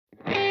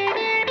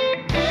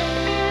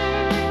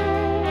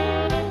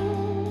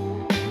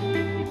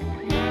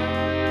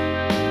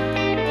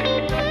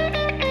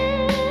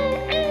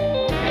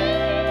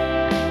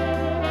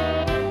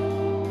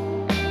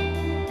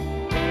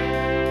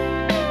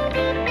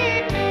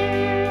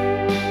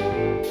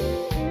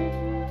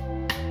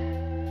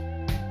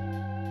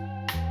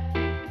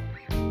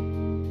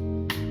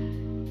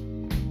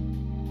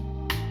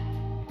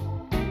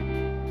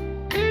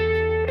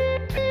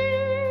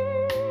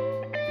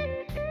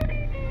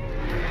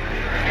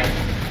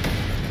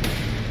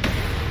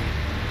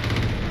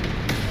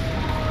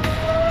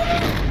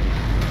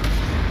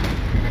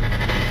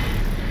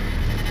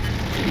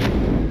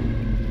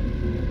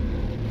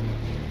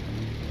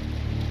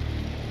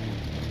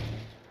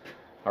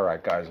All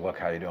right, guys, look,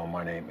 how you doing?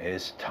 My name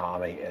is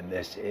Tommy, and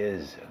this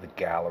is the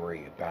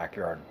Gallery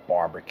Backyard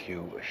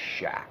Barbecue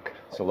Shack.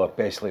 So look,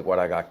 basically what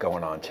I got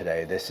going on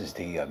today, this is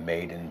the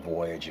maiden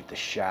voyage of the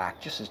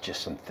shack. This is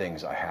just some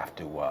things I have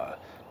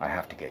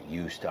to get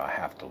used to, I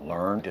have to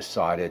learn.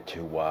 Decided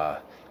to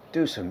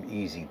do some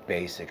easy,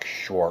 basic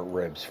short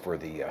ribs for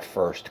the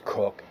first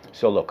cook.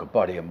 So look, a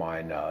buddy of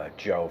mine,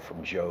 Joe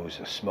from Joe's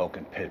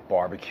Smoking Pit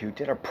Barbecue,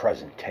 did a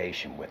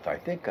presentation with, I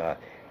think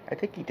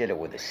he did it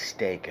with a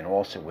steak and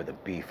also with the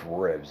beef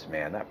ribs.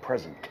 Man, that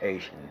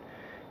presentation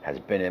has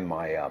been in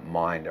my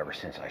mind ever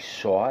since I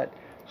saw it.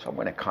 So I'm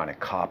going to kind of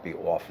copy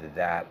off of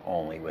that,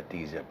 only with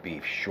these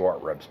beef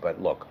short ribs.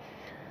 But look,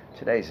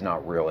 today's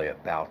not really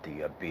about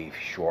the beef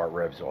short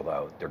ribs,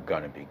 although they're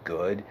going to be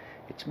good.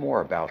 It's more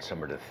about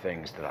some of the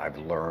things that I've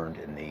learned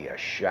in the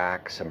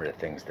shack, some of the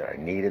things that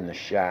I need in the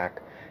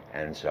shack.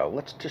 And so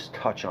let's just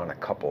touch on a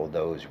couple of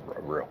those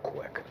real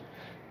quick.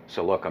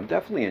 So look, I'm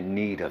definitely in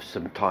need of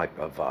some type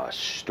of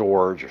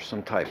storage or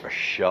some type of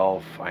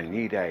shelf. I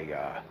need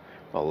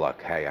well look,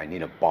 hey, I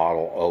need a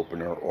bottle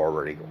opener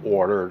already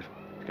ordered.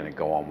 It's gonna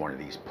go on one of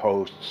these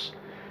posts.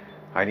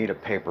 I need a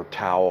paper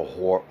towel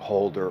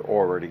holder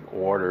already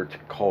ordered to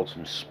hold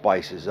some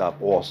spices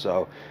up.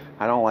 Also,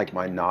 I don't like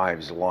my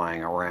knives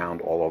lying around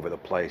all over the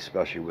place,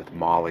 especially with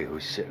Molly,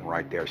 who's sitting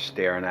right there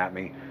staring at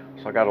me.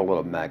 So I got a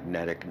little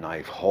magnetic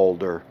knife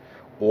holder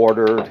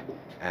ordered,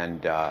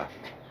 and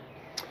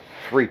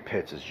 3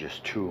 pits is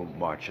just too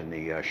much in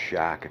the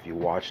shack. If you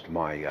watched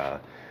my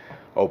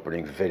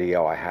opening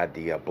video, I had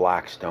the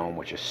Blackstone,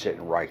 which is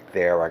sitting right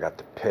there. I got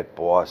the Pit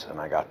Boss, and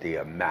I got the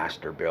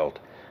Masterbuilt.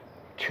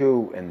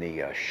 2 in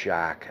the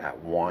shack at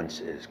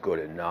once is good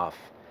enough.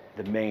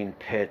 The main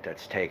pit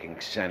that's taking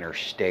center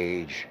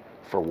stage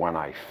for when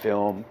I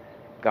film,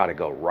 got to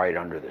go right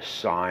under the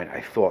sign.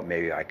 I thought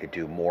maybe I could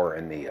do more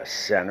in the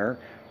center,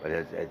 but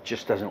it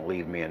just doesn't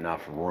leave me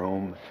enough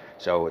room.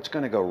 So it's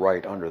going to go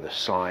right under the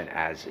sign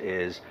as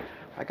is.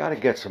 I got to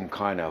get some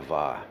kind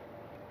of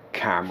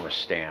camera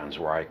stands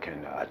where I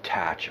can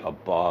attach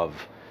above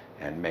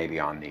and maybe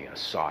on the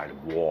side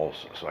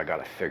walls. So I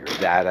got to figure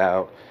that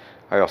out.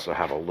 I also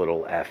have a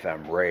little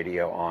FM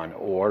radio on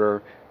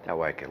order. That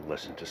way I can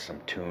listen to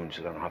some tunes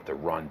so I don't have to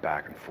run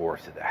back and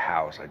forth to the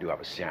house. I do have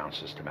a sound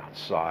system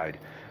outside,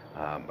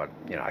 but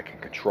you know, I can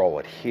control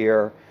it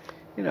here.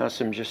 You know,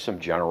 just some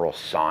general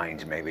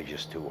signs, maybe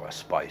just to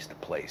spice the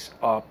place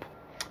up.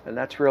 And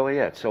that's really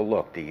it. So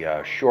look,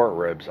 the short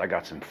ribs, I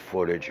got some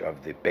footage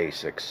of the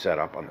basic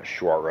setup on the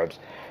short ribs.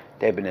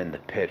 They've been in the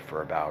pit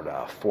for about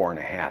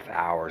 4.5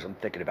 hours. I'm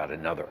thinking about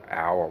another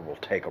hour. We'll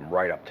take them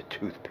right up to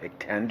toothpick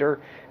tender.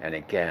 And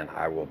again,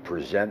 I will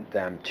present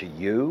them to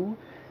you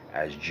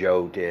as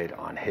Joe did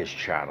on his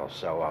channel.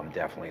 So I'm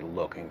definitely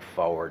looking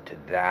forward to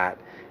that.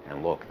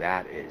 And look,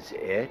 that is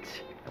it.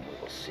 And we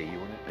will see you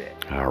in a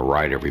bit. All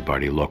right,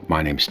 everybody. Look,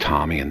 my name's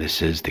Tommy, and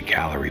this is the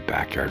Gallery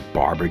Backyard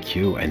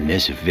Barbecue. And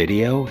this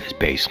video is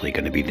basically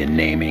going to be the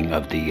naming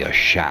of the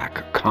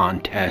shack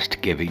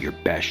contest. Give it your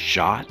best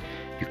shot.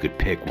 You could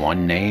pick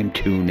 1 name,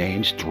 2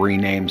 names, 3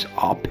 names.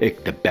 I'll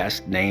pick the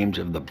best names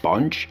of the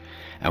bunch,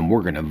 and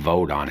we're going to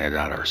vote on it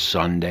at our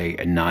Sunday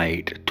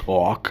night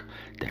talk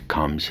that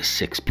comes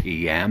 6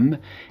 p.m.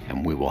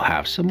 And we will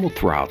have we'll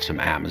throw out some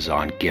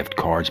Amazon gift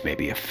cards,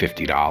 maybe a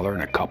 $50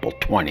 and a couple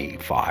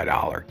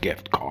 $25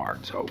 gift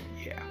cards. Oh,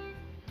 yeah.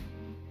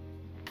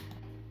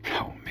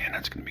 Oh, man,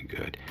 that's going to be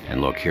good.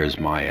 And look, here's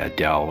my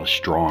Dell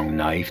Strong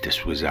knife.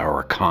 This was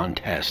our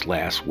contest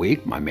last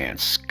week. My man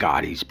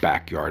Scotty's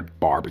Backyard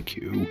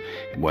Barbecue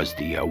was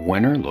the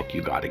winner. Look,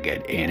 you got to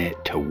get in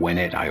it to win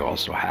it. I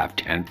also have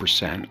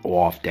 10%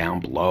 off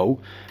down below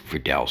for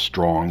Dell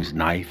Strong's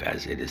knife,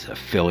 as it is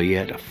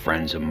affiliate of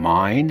friends of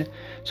mine.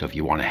 So if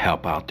you want to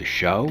help out the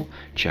show,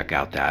 check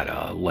out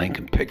that link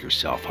and pick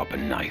yourself up a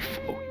knife.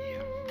 Oh,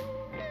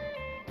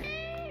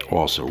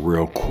 also,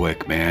 real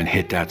quick, man,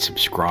 hit that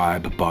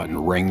subscribe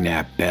button, ring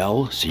that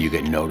bell so you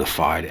get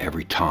notified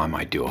every time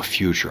I do a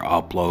future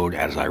upload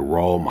as I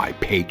roll my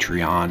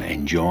Patreon,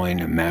 and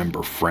join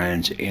member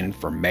friends.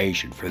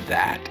 Information for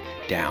that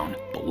down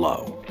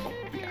below. Oh,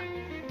 yeah.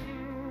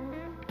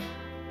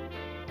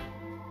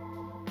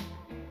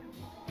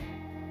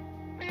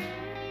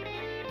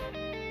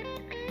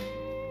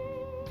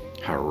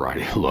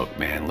 Alrighty, look,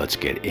 man, let's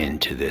get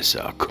into this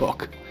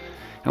cook.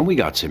 And we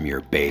got some of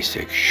your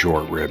basic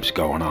short ribs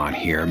going on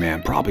here,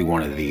 man. Probably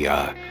one of the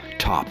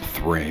top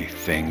 3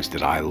 things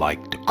that I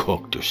like to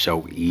cook. They're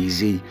so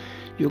easy.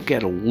 You'll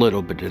get a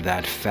little bit of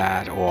that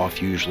fat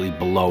off. Usually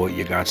below it,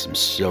 you got some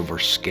silver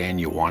skin.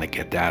 You want to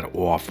get that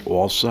off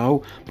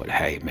also. But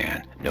hey,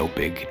 man, no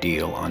big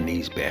deal on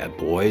these bad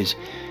boys.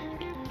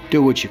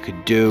 Do what you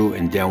could do,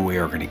 and then we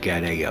are going to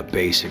get a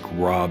basic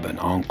rub, an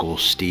Uncle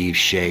Steve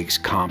Shakes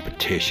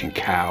competition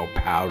cow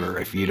powder.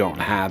 If you don't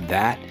have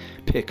that,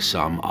 pick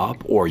some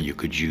up, or you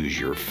could use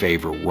your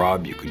favorite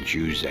rub. You could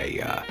use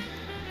a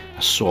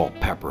salt,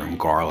 pepper, and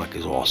garlic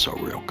is also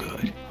real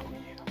good.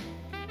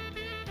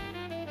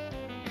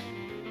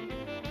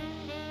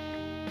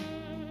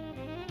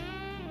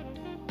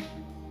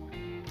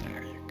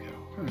 There you go.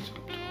 That's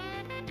what I'm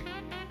talking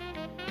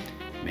about.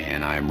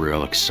 Man, I'm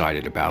real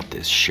excited about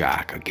this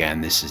shack.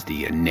 Again, this is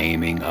the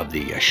naming of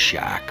the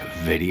shack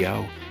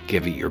video.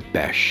 Give it your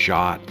best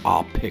shot.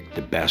 I'll pick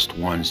the best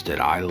ones that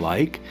I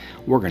like.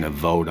 We're gonna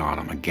vote on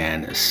them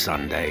again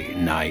Sunday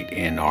night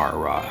in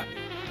our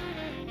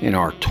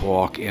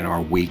talk, in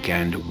our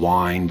weekend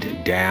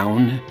wind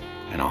down.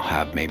 And I'll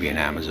have maybe an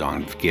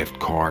Amazon gift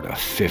card of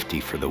 50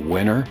 for the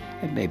winner,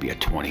 and maybe a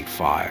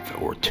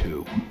 25 or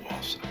 2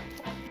 also.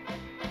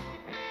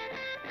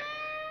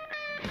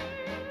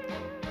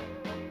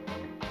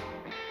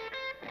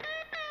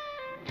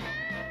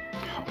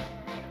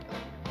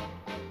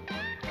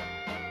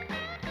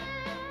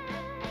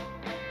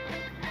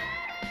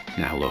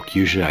 Now look,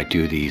 usually I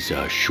do these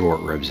short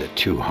ribs at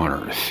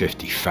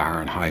 250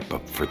 Fahrenheit,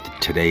 but for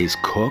today's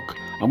cook,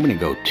 I'm gonna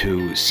go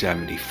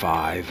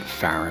 275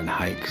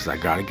 Fahrenheit because I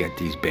gotta get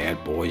these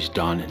bad boys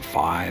done in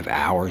 5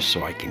 hours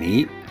so I can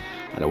eat.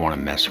 I don't wanna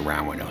mess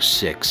around with no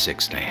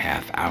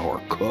 6.5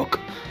 hour cook.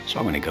 So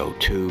I'm gonna go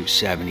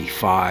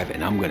 275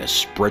 and I'm gonna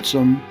spritz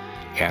them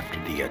after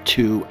the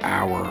 2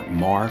 hour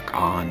mark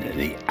on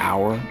the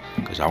hour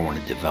because I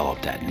wanna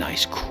develop that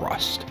nice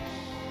crust.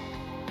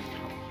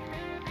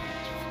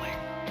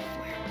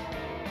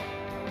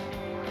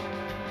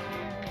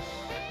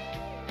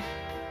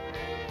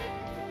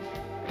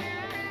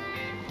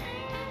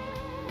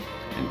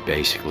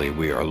 Basically,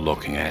 we are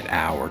looking at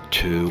hour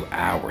 2,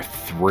 hour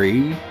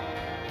 3.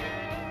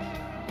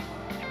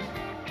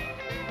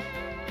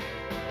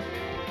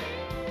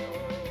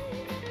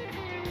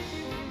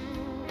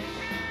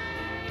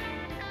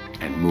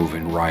 And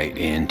moving right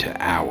into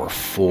hour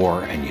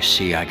 4. And you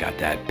see I got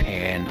that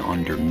pan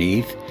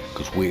underneath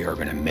because we are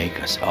going to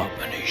make us up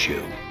an au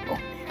jus. Oh.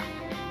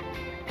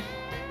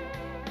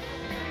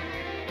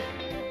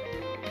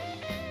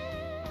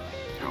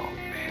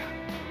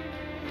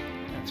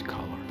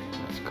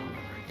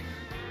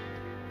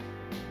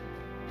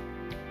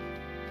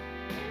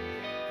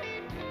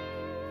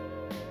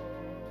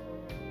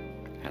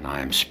 And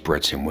I am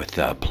spritzing with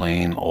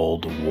plain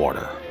old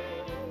water.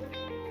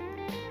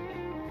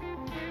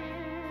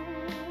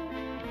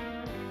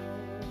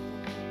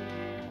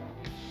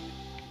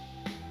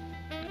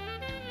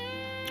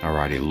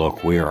 Alrighty,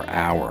 look, we are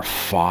hour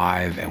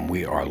 5 and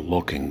we are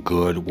looking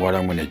good. What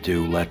I'm gonna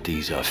do, let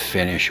these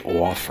finish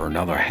off for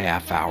another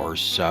half hour or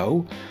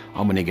so.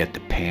 I'm gonna get the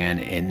pan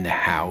in the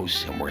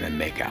house and we're gonna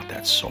make out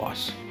that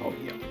sauce. Oh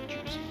yeah.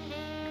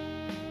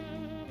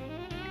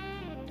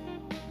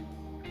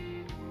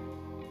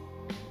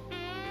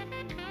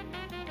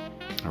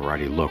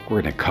 Alrighty, look,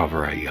 we're going to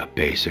cover a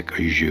basic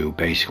au jus.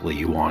 Basically,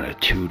 you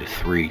want 2 to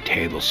 3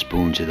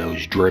 tablespoons of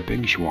those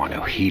drippings. You want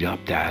to heat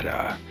up that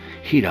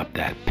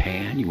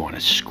pan. You want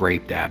to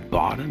scrape that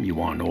bottom. You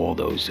want all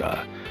those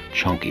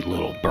chunky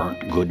little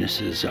burnt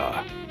goodnesses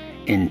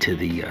into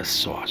the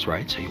sauce,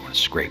 right? So you want to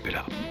scrape it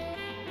up.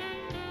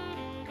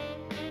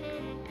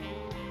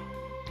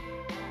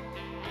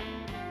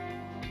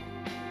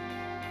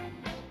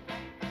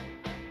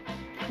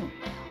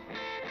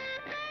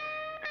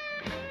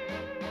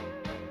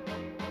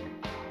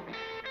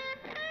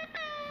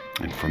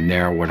 And from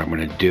there, what I'm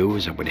going to do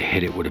is I'm going to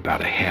hit it with about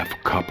a half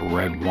cup of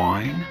red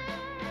wine.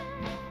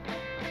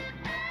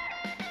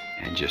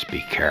 And just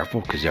be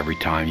careful, because every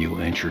time you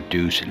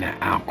introduce an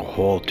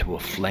alcohol to a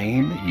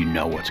flame, you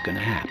know what's going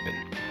to happen.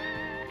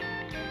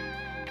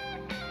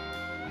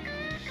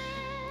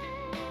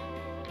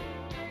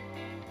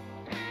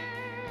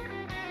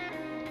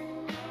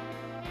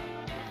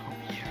 Oh,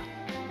 yeah.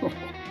 Oh.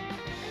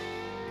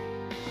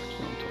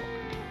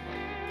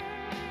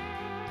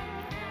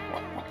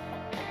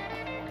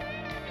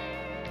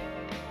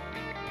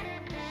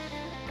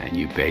 And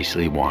you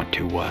basically want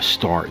to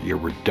start your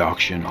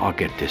reduction. I'll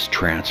get this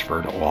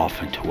transferred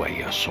off into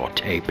a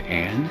saute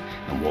pan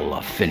and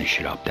we'll finish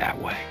it up that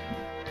way.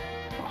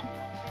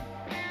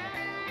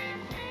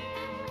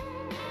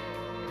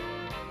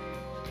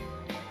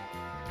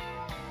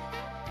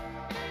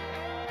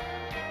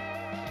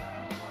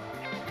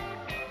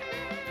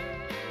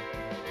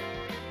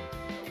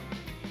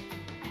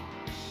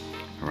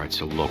 Alright,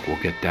 so look,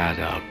 we'll get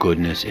that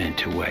goodness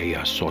into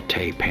a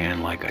saute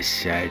pan. Like I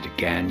said,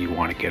 again, you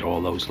want to get all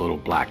those little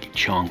black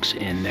chunks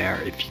in there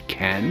if you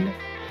can.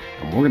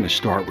 And we're going to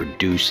start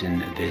reducing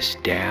this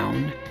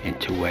down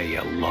into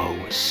a low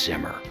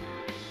simmer.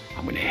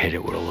 I'm going to hit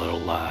it with a little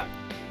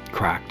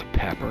cracked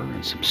pepper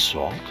and some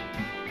salt.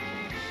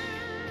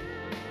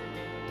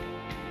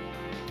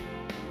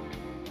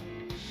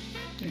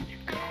 There you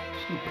go.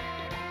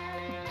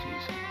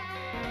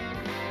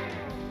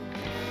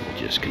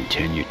 Just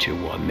continue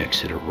to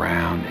mix it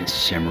around and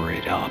simmer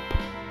it up.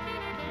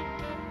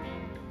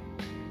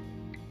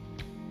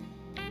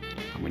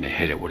 I'm going to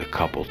hit it with a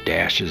couple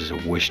dashes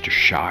of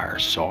Worcestershire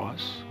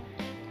sauce.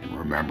 And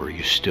remember,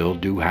 you still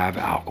do have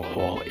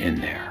alcohol in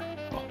there.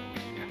 Oh,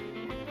 yeah,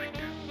 right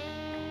there.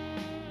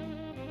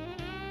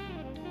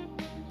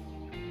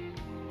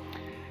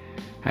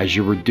 As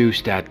you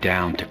reduce that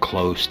down to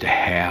close to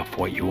half,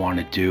 what you want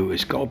to do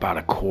is go about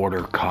a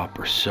 1/4 cup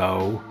or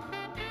so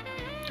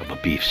of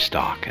a beef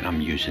stock, and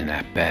I'm using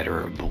that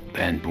better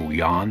and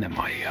bouillon that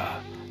my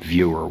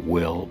viewer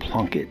Will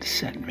Plunkett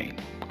sent me.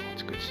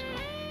 It's good stuff.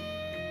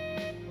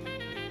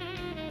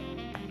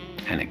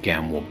 And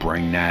again, we'll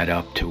bring that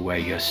up to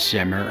a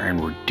simmer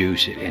and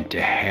reduce it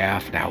into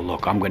half. Now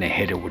look, I'm going to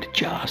hit it with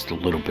just a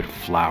little bit of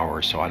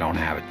flour so I don't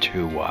have it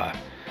too,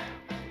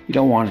 you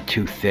don't want it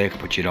too thick,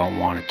 but you don't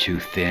want it too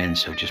thin.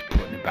 So just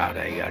putting about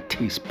a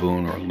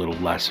teaspoon or a little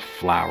less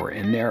flour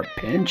in there, a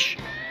pinch,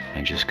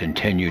 and just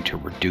continue to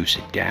reduce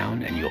it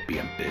down and you'll be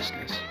in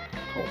business.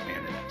 Oh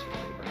man, that's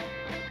flavor.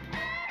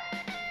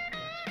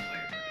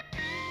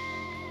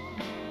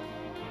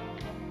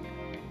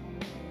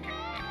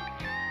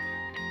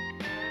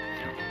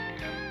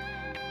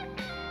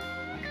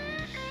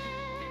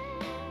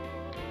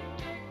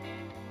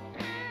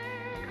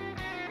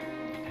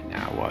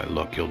 Now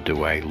look, you'll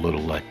do a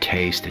little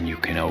taste and you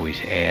can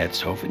always add.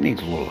 So if it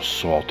needs a little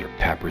salt or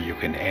pepper, you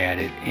can add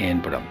it in.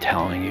 But I'm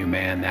telling you,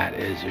 man, that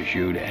is a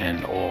jus to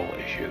end all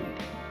jus.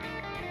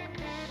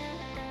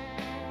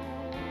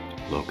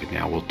 Look,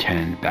 now we'll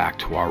tend back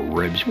to our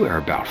ribs. We're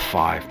about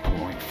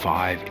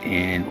 5.5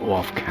 in.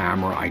 Off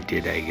camera, I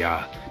did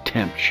a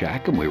temp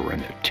check and we were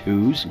in the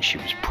 2s and she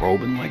was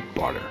probing like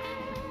butter.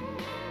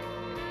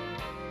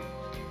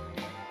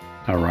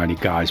 Alrighty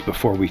guys,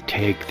 before we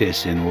take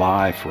this in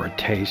live for a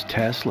taste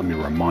test, let me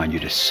remind you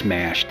to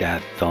smash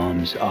that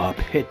thumbs up,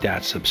 hit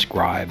that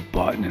subscribe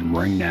button, and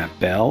ring that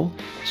bell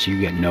so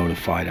you get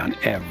notified on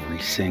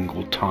every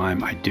single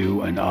time I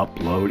do an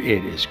upload.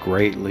 It is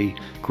greatly,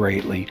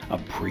 greatly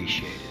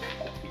appreciated.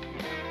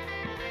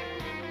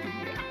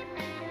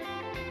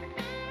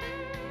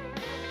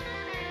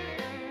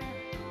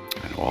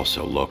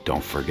 Also, look,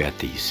 don't forget,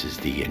 this is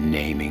the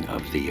naming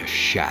of the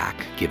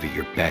shack. Give it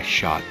your best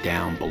shot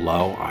down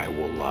below. I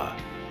will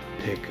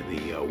pick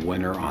the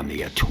winner on the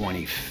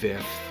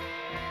 25th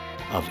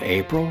of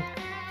April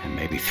and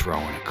maybe throw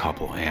in a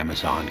couple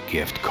Amazon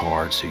gift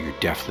cards. So you're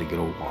definitely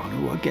going to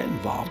want to get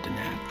involved in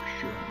that for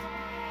sure.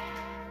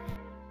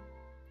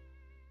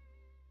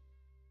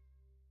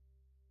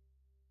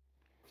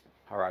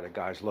 All right,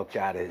 guys, look,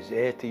 that is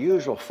it. The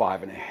usual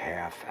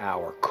 5.5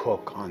 hour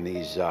cook on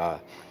these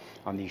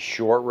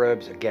short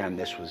ribs. Again,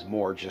 this was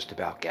more just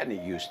about getting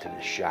it used to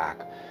the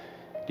shack,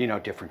 you know,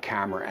 different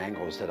camera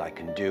angles that I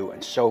can do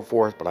and so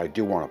forth. But I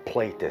do want to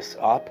plate this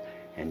up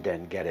and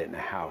then get it in the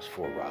house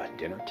for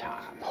dinner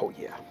time. Oh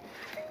yeah.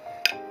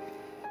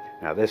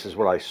 Now this is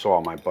what I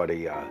saw my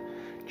buddy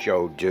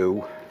Joe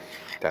do.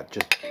 That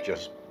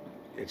just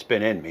it's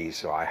been in me,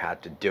 so I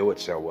had to do it.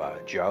 So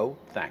Joe,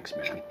 thanks,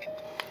 man.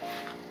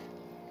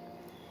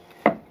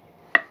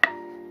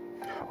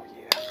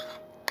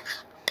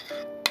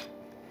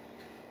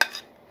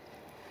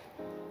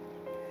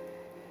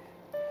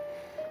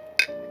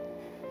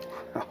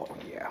 Oh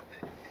yeah.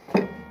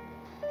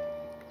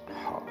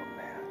 Oh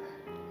man.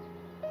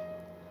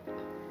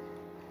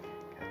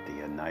 Get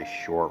the nice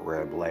short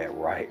rib, lay it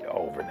right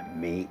over the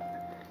meat.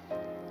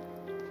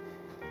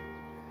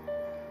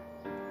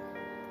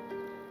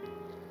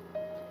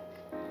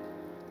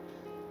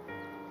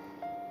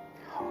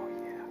 Oh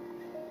yeah.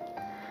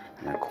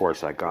 And of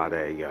course I got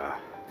a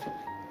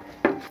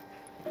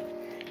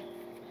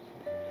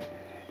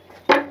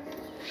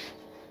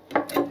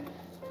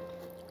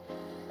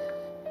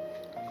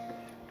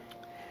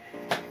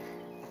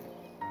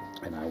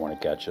and I want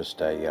to get just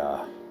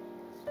a,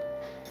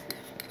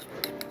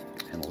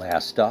 and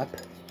last up,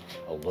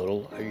 a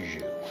little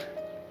jus.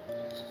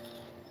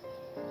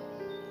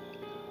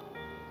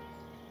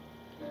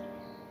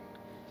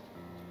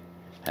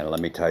 And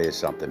let me tell you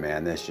something,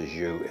 man, this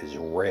jus is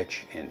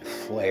rich in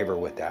flavor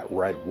with that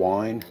red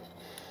wine.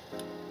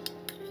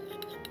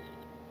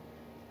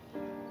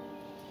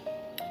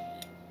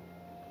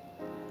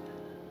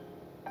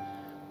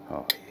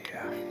 Oh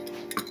yeah.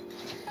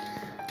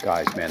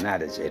 Guys, man,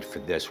 that is it for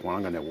this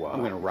one. I'm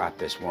gonna wrap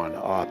this one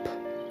up.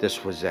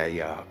 This was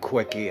a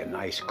quickie, a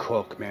nice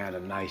cook, man, a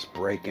nice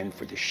break-in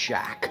for the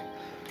shack.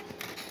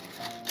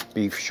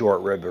 Beef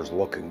short rib is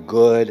looking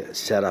good.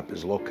 Setup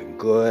is looking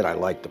good. I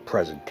like the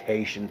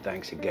presentation.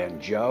 Thanks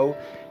again, Joe.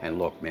 And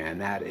look, man,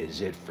 that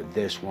is it for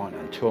this one.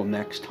 Until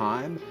next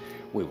time,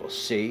 we will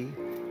see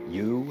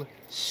you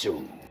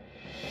soon.